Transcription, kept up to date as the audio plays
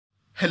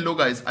Hello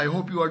guys, I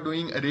hope you are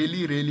doing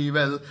really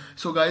well.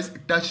 So guys,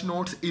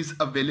 Touchnotes is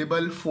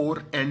available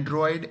for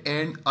Android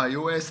and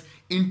iOS.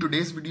 In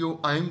today's video,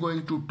 I am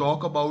going to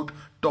talk about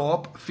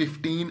top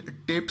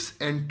 15 tips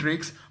and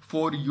tricks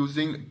for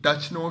using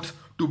Touchnotes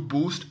to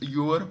boost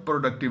your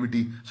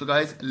productivity. So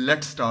guys,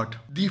 let's start.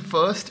 The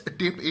first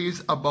tip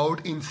is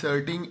about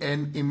inserting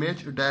an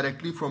image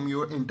directly from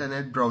your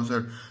internet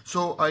browser.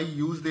 So I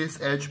use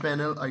this edge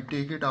panel, I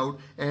take it out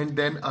and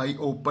then I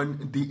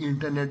open the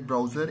internet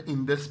browser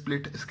in the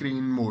split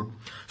screen mode.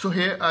 So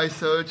here I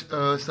search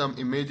some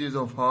images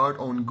of heart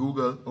on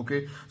Google.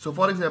 Okay, so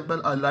for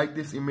example, I like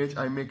this image,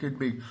 I make it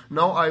big.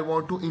 Now I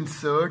want to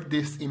insert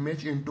this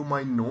image into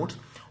my notes.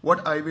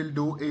 What I will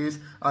do is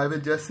I will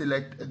just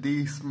select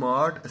the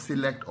smart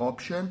select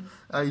option.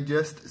 I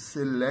just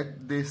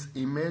select this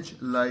image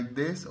like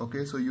this.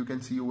 Okay, so you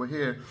can see over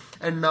here,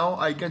 and now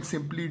I can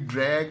simply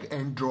drag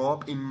and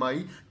drop in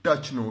my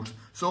Touchnotes.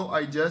 So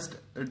I just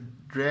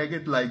drag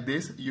it like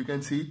this, you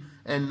can see,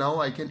 and now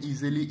I can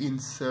easily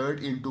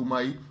insert into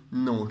my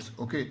notes.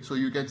 Okay, so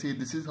you can see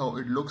this is how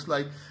it looks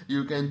like.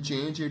 You can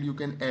change it, you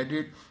can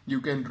edit,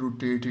 you can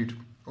rotate it.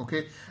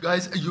 Okay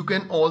guys, you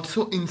can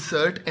also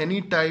insert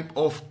any type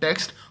of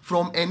text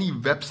from any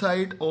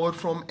website or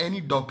from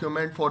any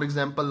document, for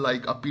example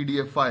like a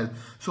PDF file.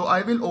 So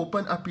I will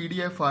open a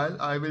PDF file.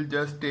 I will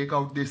just take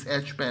out this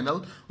edge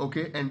panel,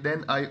 okay, and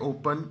then I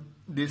open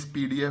this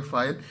PDF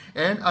file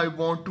and I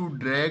want to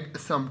drag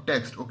some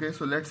text. Okay,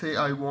 so let's say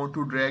I want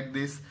to drag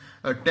this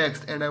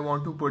text and I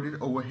want to put it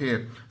over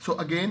here. So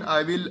again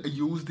I will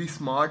use the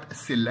smart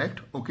select.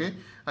 Okay,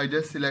 I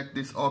just select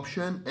this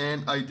option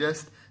and I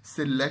just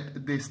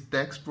select this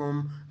text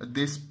from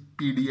this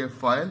PDF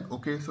file.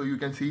 Okay, so you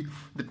can see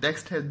the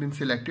text has been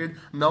selected.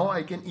 Now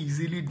I can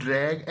easily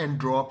drag and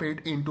drop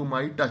it into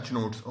my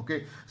Touchnotes.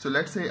 Okay, so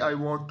let's say I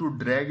want to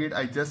drag it.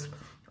 I just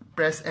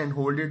press and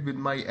hold it with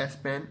my S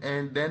Pen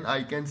and then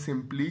I can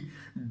simply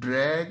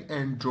drag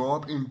and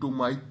drop into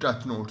my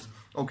Touchnotes.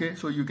 Okay,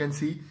 so you can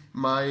see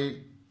my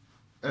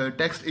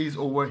text is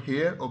over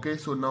here. Okay,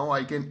 so now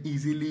I can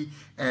easily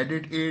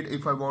edit it.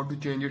 If I want to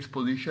change its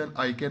position,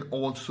 I can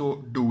also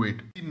do it.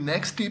 The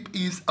next tip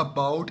is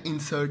about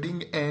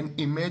inserting an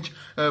image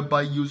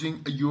by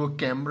using your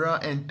camera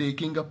and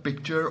taking a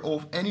picture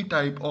of any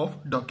type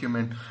of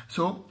document.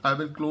 So I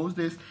will close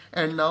this,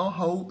 and now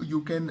how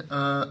you can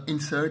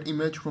insert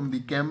image from the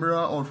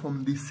camera or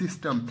from the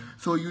system.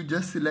 So you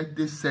just select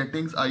this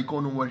settings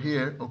icon over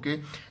here,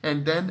 okay,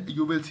 and then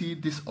you will see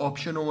this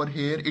option over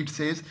here. It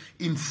says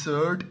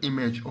insert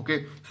image.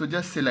 Okay, so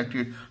just select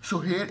it. So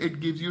here it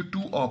gives you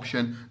two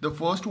options. The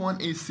first one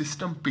is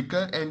system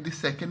picker and the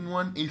second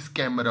one is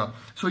camera.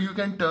 So you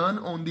can turn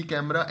on the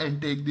camera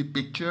and take the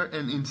picture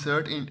and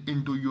insert it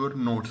into your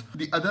notes.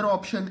 The other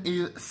option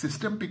is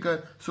system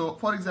picker. So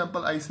for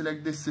example, I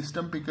select this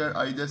system picker.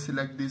 I just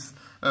select this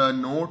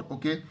note.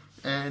 Okay,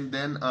 and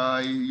then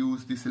I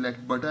use the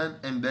select button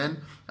and then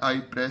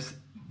I press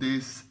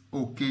this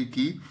OK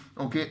key.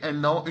 Okay,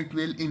 and now it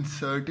will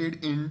insert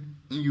it in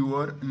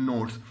your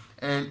notes,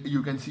 and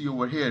you can see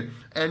over here.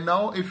 And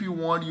now if you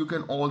want, you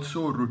can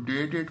also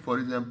rotate it. For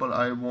example,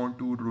 I want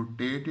to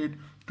rotate it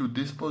to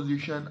this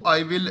position.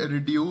 I will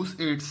reduce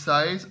its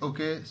size.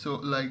 Okay, so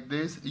like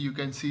this, you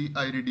can see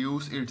I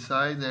reduce its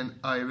size and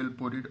I will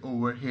put it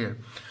over here.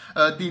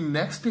 The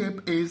next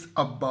tip is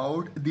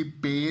about the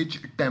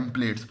page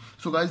templates.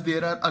 So guys,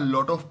 there are a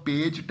lot of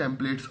page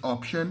templates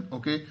option.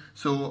 Okay,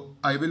 so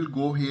I will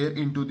go here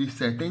into the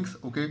settings.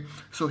 Okay,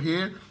 so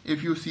here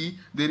if you see,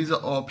 there is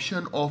an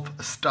option of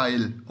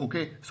style.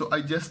 Okay, so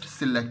I just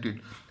select it.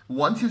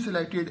 Once you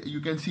select it,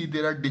 you can see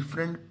there are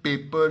different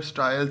paper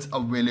styles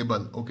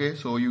available. Okay,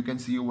 so you can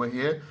see over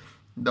here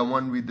the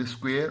one with the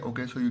square.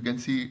 Okay, so you can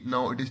see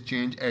now it is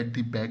changed at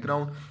the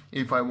background.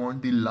 If I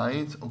want the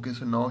lines, okay,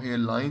 so now here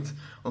lines.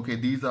 Okay,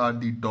 these are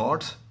the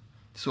dots.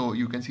 So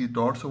you can see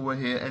dots over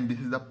here, and this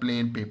is the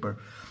plain paper.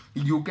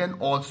 You can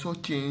also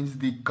change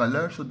the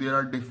color. So there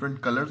are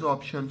different colors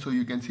options. So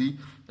you can see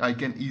I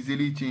can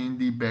easily change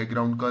the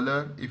background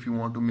color. If you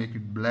want to make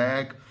it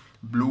black,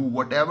 blue,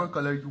 whatever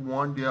color you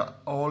want, they are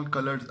all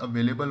colors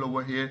available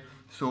over here.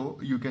 So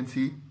you can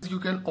see you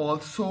can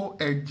also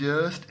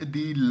adjust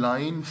the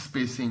line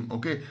spacing.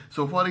 Okay,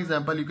 so for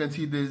example, you can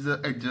see there is a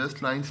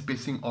adjust line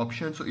spacing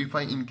option. So if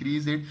I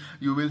increase it,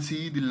 you will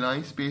see the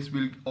line space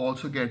will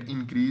also get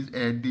increased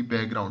at the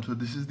background. So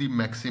this is the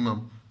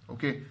maximum.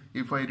 Okay,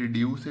 if I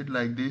reduce it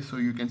like this, so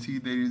you can see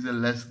there is a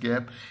less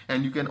gap,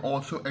 and you can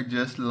also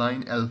adjust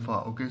line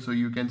alpha. Okay, so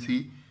you can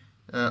see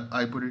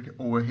I put it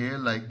over here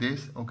like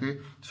this. Okay,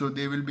 so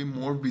there will be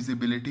more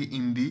visibility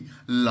in the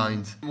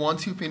lines.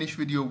 Once you finish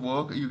with your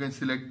work, you can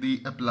select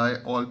the apply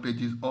all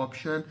pages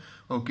option.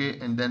 Okay,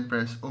 and then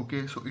press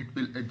OK. So it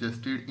will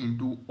adjust it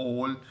into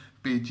all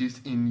pages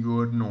in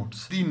your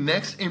notes. The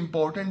next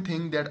important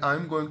thing that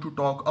I'm going to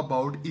talk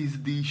about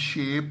is the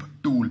shape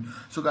tool.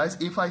 So guys,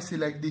 if I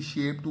select the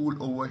shape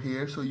tool over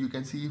here, so you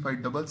can see if I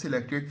double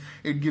select it,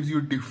 it gives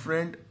you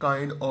different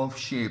kind of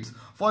shapes.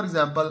 For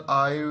example,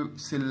 I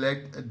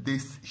select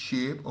this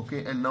shape,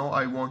 okay, and now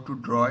I want to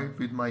draw it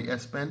with my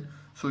S Pen.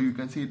 So you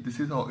can see this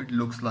is how it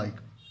looks like.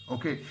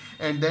 Okay,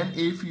 and then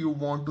if you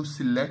want to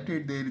select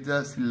it, there is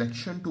a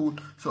selection tool.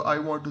 So I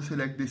want to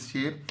select this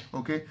shape.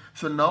 Okay,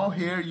 so now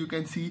here you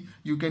can see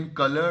you can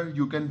color,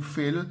 you can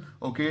fill.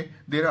 Okay,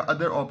 there are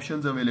other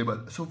options available.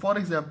 So for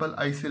example,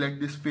 I select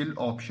this fill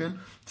option.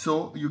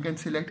 So you can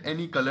select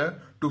any color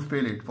to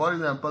fill it. For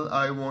example,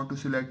 I want to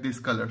select this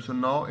color. So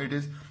now it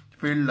is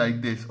filled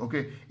like this.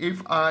 Okay,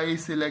 if I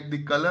select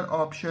the color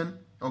option,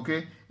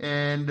 okay,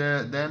 and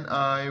then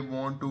I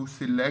want to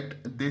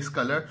select this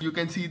color, you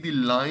can see the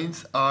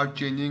lines are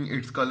changing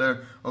its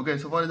color. Okay,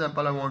 so for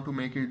example, I want to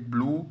make it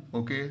blue.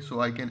 Okay,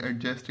 so I can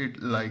adjust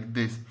it like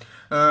this.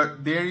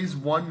 There is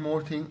one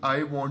more thing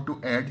I want to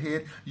add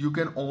here. You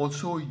can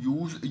also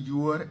use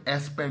your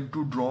S Pen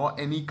to draw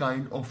any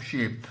kind of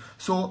shape.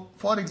 So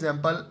for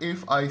example,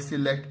 if I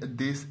select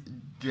this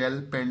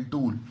gel pen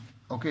tool,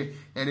 okay,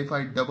 and if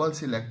I double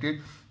select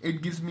it,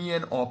 it gives me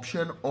an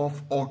option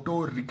of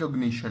auto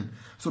recognition.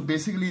 So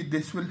basically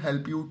this will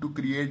help you to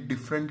create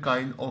different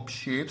kind of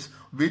shapes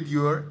with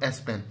your S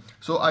Pen.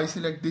 So I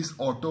select this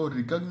auto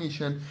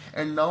recognition,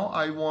 and now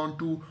I want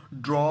to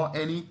draw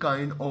any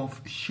kind of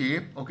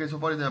shape. Okay, so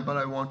for example,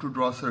 I want to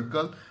draw a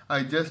circle.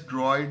 I just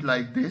draw it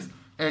like this,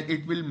 and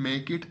it will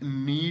make it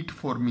neat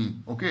for me.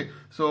 Okay,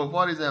 so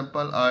for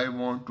example, I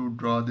want to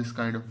draw this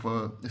kind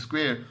of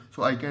square,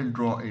 so I can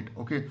draw it.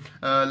 Okay,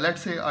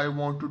 let's say I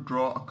want to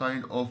draw a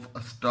kind of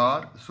a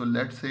star. So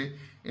let's say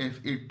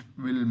if it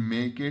will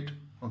make it.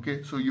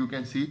 Okay, so you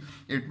can see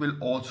it will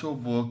also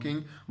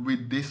working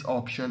with this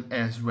option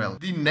as well.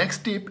 The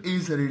next tip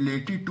is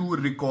related to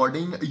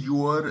recording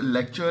your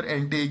lecture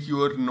and take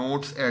your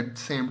notes at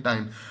the same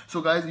time. So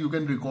guys, you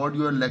can record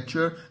your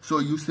lecture. So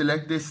you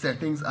select this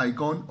settings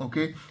icon,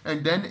 okay,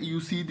 and then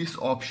you see this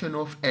option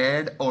of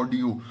add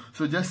audio.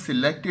 So just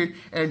select it,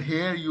 and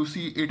here you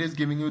see it is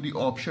giving you the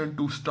option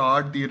to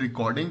start the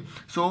recording.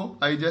 So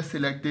I just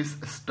select this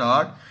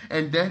start,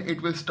 and then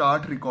it will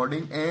start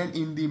recording, and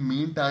in the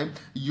meantime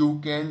you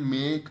can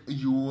make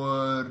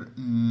your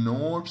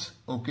notes,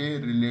 okay,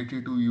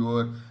 related to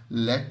your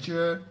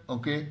lecture.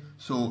 Okay,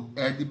 so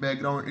at the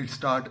background it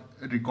start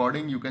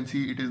recording. You can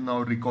see it is now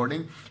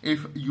recording.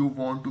 If you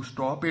want to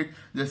stop it,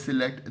 just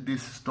select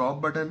this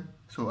stop button.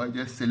 So I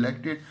just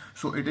select it,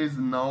 so it is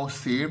now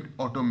saved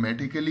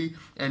automatically,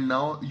 and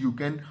now you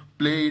can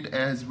play it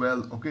as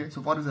well. Okay,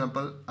 so for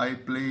example, I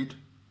play it,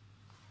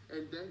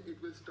 and then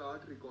it will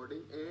start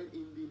recording, and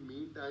in the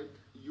meantime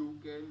you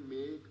can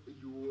make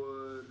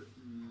your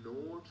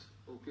notes.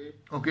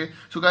 Okay,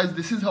 so guys,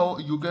 this is how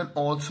you can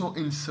also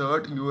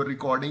insert your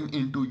recording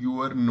into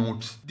your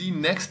notes. The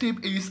next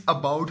tip is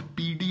about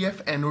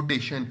PDF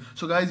annotation.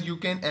 So guys, you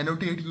can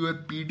annotate your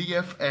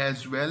PDF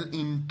as well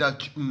in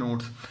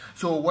Touchnotes.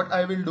 So what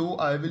I will do,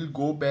 I will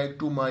go back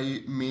to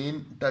my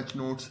main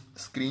Touchnotes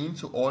screen.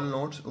 So all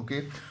notes,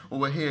 okay,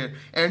 over here,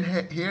 and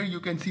here you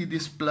can see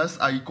this plus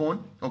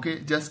icon. Okay,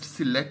 just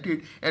select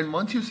it, and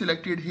once you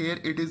select it, here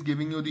it is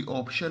giving you the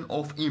option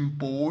of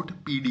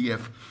import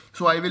PDF.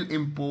 So I will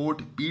import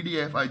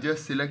PDF. I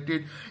just select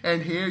it,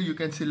 and here you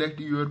can select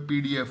your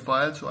PDF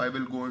file. So I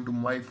will go into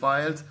my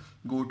files,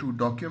 go to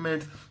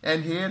documents,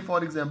 and here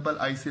for example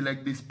I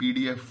select this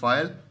PDF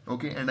file.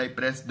 Okay, and I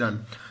press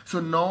done. So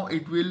now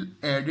it will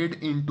add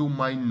it into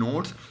my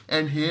notes,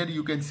 and here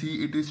you can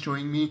see it is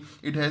showing me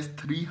it has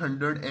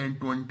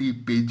 320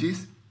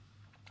 pages.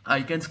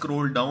 I can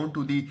scroll down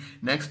to the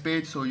next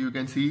page, so you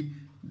can see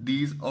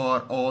these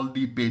are all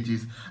the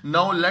pages.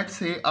 Now let's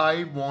say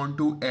I want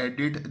to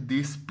edit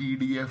this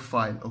PDF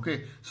file.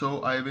 Okay,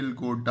 so I will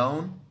go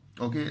down.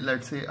 Okay,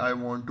 let's say I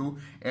want to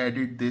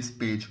edit this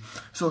page.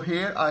 So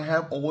here I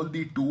have all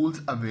the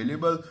tools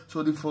available.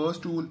 So the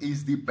first tool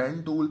is the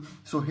pen tool.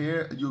 So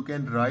here you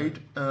can write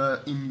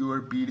in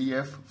your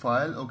PDF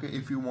file. Okay,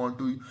 if you want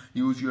to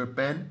use your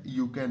pen,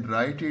 you can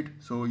write it.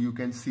 So you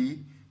can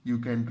see you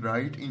can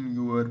write in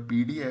your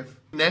PDF.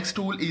 Next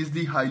tool is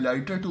the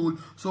highlighter tool.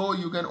 So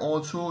you can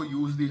also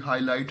use the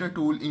highlighter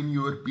tool in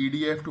your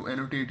PDF to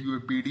annotate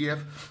your PDF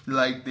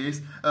like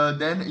this.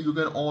 Then you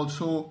can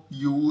also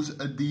use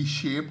the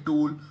shape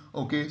tool.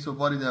 Okay, so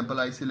for example,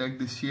 I select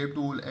this shape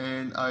tool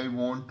and I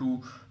want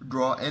to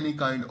draw any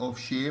kind of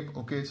shape.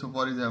 Okay, so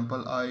for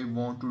example, I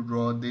want to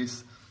draw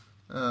this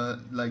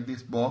like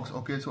this box.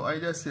 Okay, so I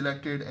just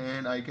select it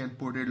and I can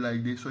put it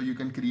like this. So you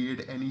can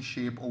create any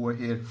shape over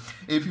here.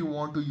 If you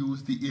want to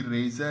use the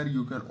eraser,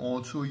 you can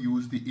also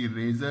use the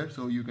eraser.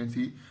 So you can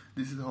see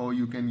this is how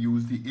you can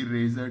use the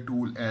eraser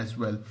tool as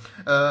well.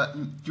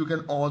 You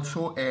can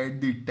also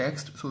add the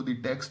text. So the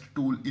text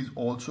tool is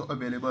also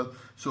available.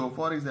 So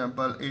for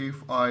example,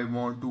 if I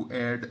want to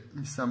add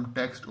some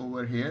text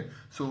over here,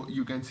 so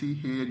you can see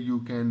here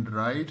you can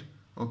write.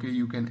 Okay,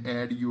 you can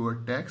add your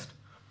text.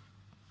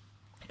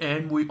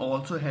 And we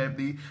also have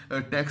the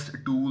text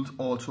tools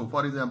also.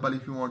 For example,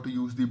 if you want to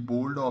use the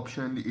bold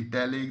option, the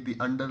italic, the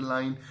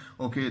underline,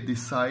 okay, the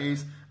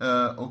size,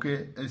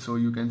 okay, so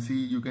you can see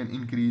you can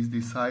increase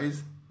the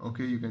size.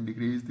 Okay, you can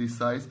decrease the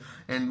size,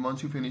 and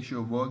once you finish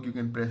your work you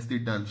can press the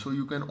done. So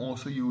you can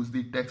also use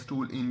the text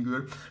tool in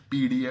your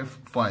PDF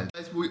file.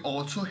 Guys, we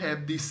also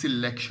have the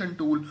selection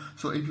tool.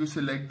 So if you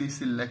select the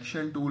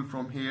selection tool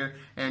from here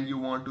and you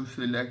want to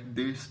select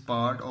this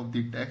part of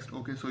the text,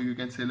 okay, so you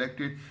can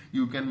select it,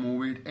 you can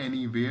move it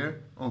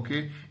anywhere,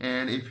 okay,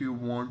 and if you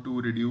want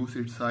to reduce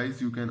its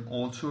size you can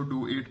also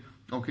do it.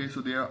 Okay,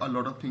 so there are a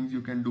lot of things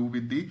you can do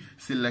with the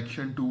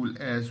selection tool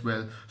as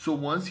well. So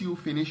once you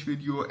finish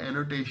with your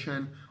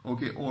annotation,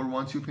 okay, or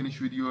once you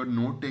finish with your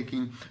note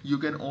taking, you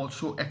can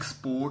also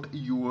export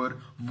your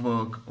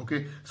work.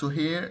 Okay, so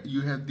here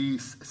you have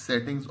this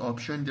settings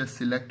option, just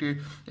select it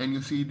and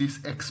you see this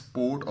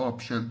export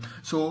option.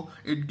 So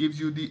it gives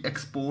you the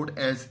export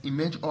as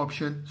image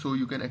option, so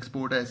you can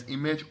export as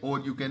image, or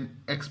you can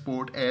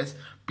export as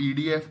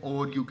PDF,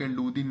 or you can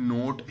do the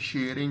note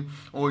sharing,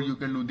 or you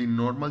can do the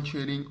normal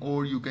sharing,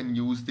 or you can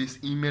use this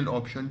email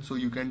option, so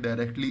you can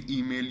directly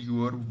email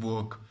your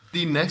work.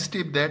 The next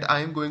tip that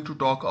I am going to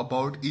talk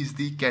about is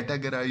the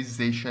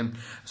categorization.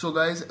 So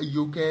guys,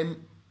 you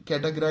can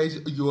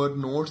categorize your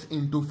notes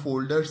into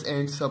folders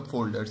and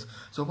subfolders.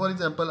 So for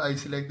example, I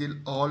select the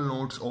all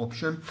notes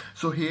option.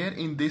 So here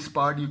in this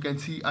part you can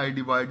see I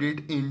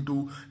divided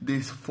into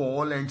this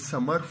fall and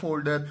summer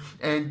folder,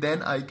 and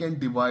then I can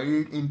divide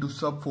it into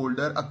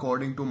subfolder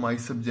according to my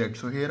subject.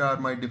 So here are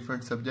my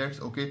different subjects.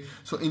 Okay,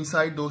 so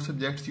inside those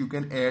subjects you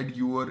can add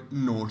your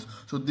notes.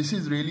 So this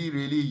is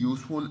really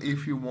useful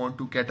if you want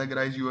to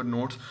categorize your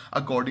notes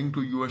according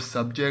to your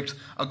subjects,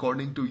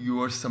 according to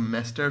your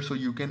semester. So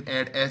you can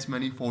add as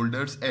many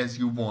folders as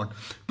you want.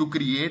 To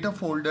create a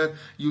folder,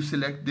 you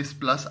select this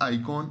plus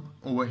icon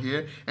over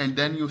here, and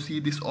then you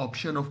see this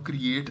option of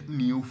create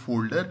new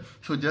folder.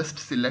 So just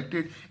select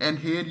it, and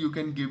here you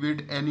can give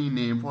it any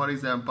name. For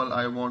example,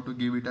 I want to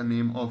give it a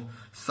name of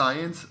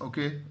science.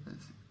 Okay,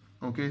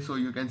 so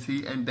you can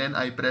see, and then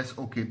I press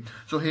OK.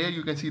 So here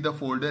you can see the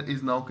folder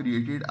is now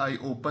created. I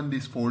open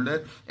this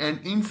folder, and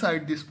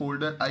inside this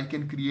folder I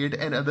can create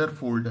another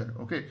folder.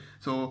 Okay,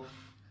 so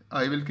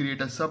I will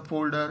create a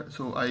subfolder.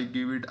 So I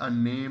give it a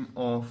name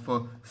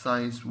of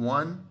science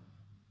 1.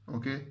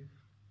 Okay,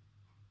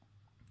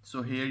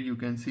 so here you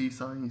can see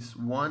science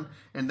 1,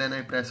 and then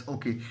I press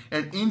OK,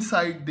 and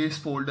inside this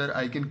folder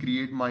I can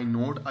create my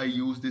note. I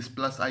use this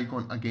plus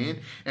icon again,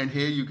 and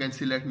here you can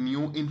select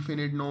new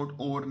infinite note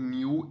or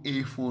new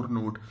A4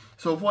 note.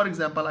 So for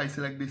example, I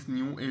select this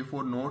new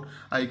A4 note.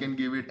 I can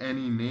give it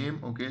any name.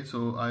 Okay,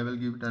 so I will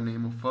give it a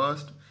name of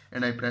first,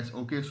 and I press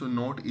OK. So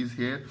note is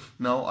here.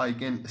 Now I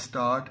can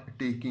start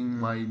taking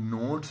my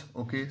notes.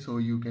 Okay, so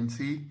you can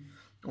see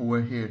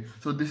over here.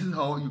 So this is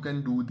how you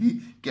can do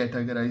the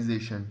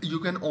categorization. You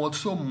can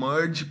also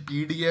merge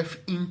PDF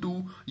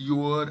into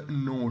your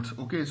notes.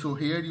 Okay, so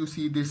here you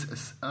see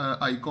this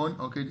icon,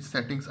 okay,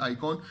 settings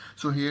icon.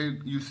 So here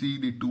you see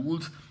the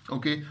tools.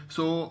 Okay,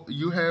 so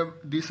you have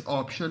this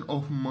option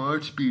of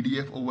merge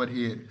PDF over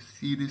here.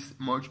 See this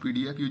merge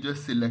PDF, you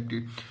just select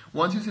it.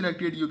 Once you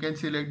select it, you can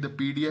select the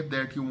PDF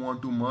that you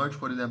want to merge.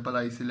 For example,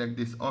 I select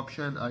this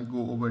option, I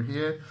go over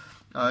here,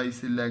 I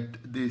select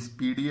this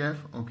PDF.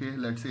 Okay,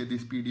 let's say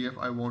this PDF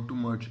I want to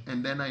merge,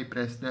 and then I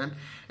press done,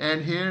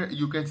 and here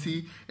you can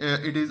see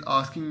it is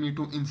asking me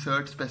to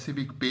insert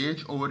specific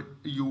page, or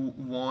you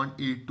want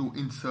it to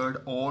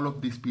insert all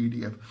of this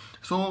PDF.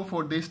 So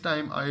for this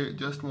time I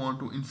just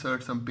want to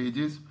insert some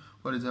pages.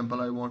 For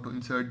example, I want to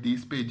insert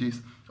these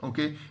pages.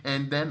 Okay,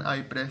 and then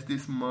I press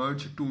this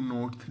merge to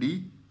note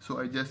 3. So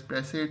I just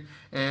press it,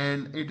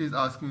 and it is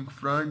asking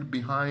front,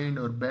 behind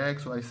or back.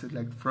 So I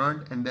select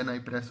front, and then I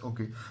press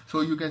OK.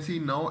 So you can see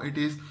now it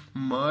is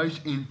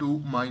merged into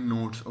my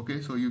notes.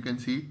 Okay, so you can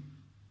see,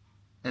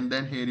 and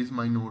then here is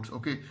my notes.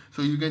 Okay,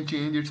 so you can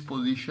change its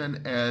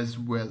position as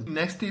well.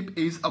 Next tip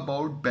is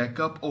about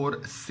backup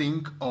or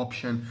sync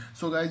option.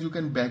 So guys, you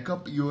can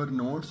backup your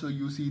notes. So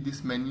you see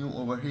this menu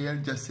over here,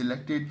 just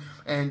select it,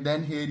 and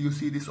then here you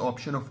see this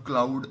option of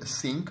cloud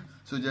sync.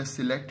 So just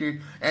select it,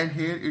 and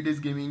here it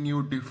is giving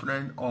you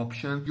different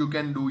options. You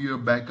can do your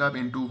backup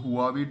into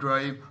Huawei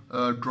Drive,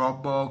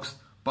 Dropbox,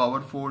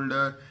 Power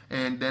Folder,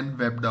 and then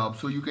WebDAV.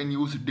 So you can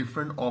use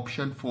different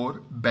option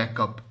for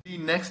backup. The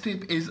next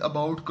tip is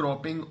about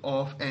cropping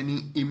of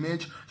any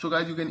image. So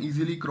guys, you can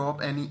easily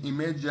crop any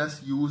image.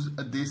 Just use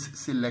this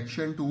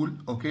selection tool.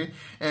 Okay,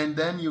 and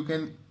then you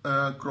can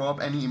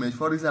crop any image.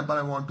 For example,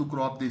 I want to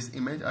crop this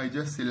image. I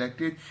just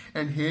select it,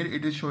 and here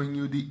it is showing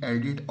you the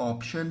edit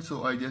option.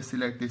 So I just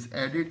select this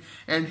edit,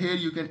 and here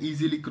you can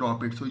easily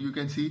crop it. So you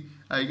can see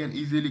I can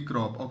easily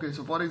crop. Okay,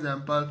 so for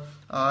example,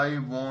 I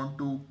want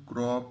to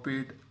crop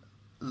it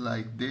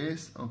like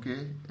this.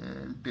 Okay,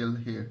 and till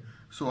here.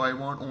 So I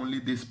want only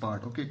this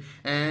part. Okay,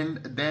 and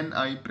then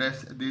I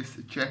press this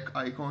check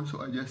icon.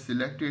 So I just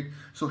select it.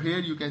 So here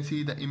you can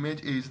see the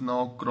image is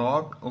now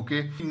cropped.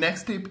 Okay,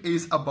 next tip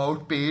is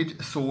about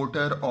page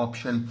sorter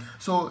option.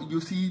 So you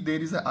see there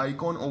is an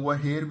icon over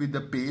here with the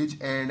page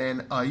and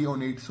an eye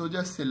on it. So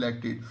just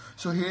select it.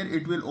 So here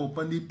it will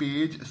open the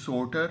page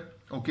sorter.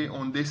 okay,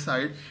 on this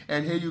side,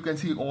 and here you can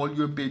see all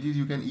your pages.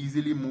 You can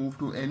easily move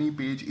to any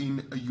page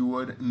in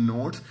your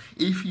notes.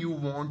 If you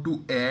want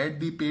to add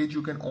the page,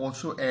 you can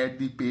also add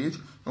the page.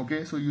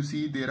 Okay, so you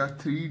see there are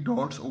 3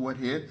 dots over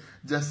here.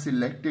 Just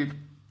select it,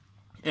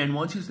 and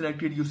once you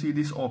select it, you see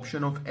this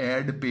option of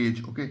add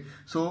page. Okay,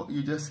 so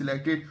you just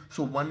select it,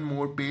 so one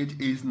more page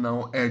is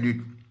now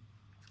added.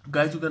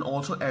 Guys, you can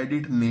also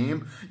edit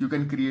name, you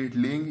can create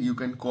link, you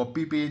can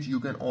copy page, you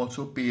can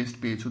also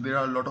paste page. So there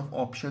are a lot of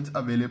options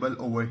available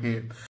over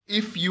here.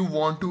 If you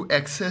want to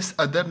access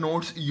other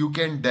notes, you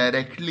can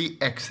directly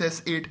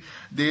access it.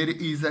 There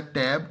is a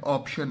tab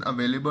option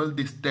available,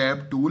 this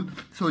tab tool.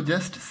 So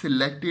just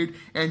select it,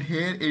 and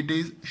here it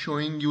is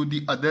showing you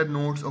the other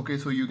notes. Okay,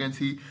 so you can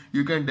see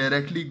you can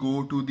directly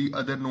go to the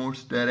other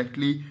notes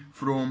directly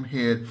from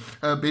here.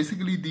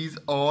 Basically these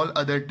all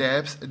other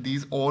tabs,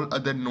 these all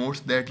other notes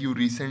that you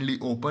recently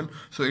opened,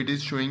 so it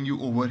is showing you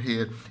over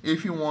here.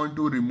 If you want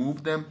to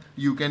remove them,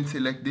 you can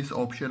select this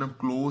option of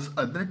close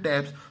other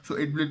tabs, so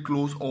it will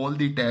close all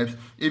the tabs.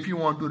 If you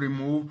want to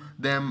remove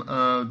them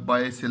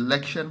by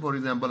selection, for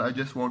example, I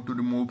just want to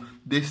remove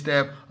this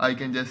tab, I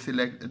can just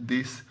select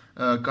this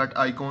cut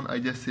icon, I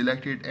just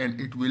select it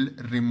and it will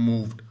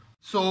remove.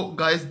 So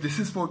guys, this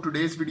is for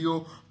today's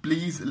video.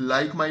 Please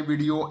like my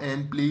video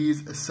and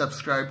please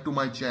subscribe to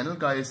my channel,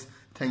 guys.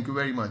 Thank you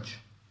very much.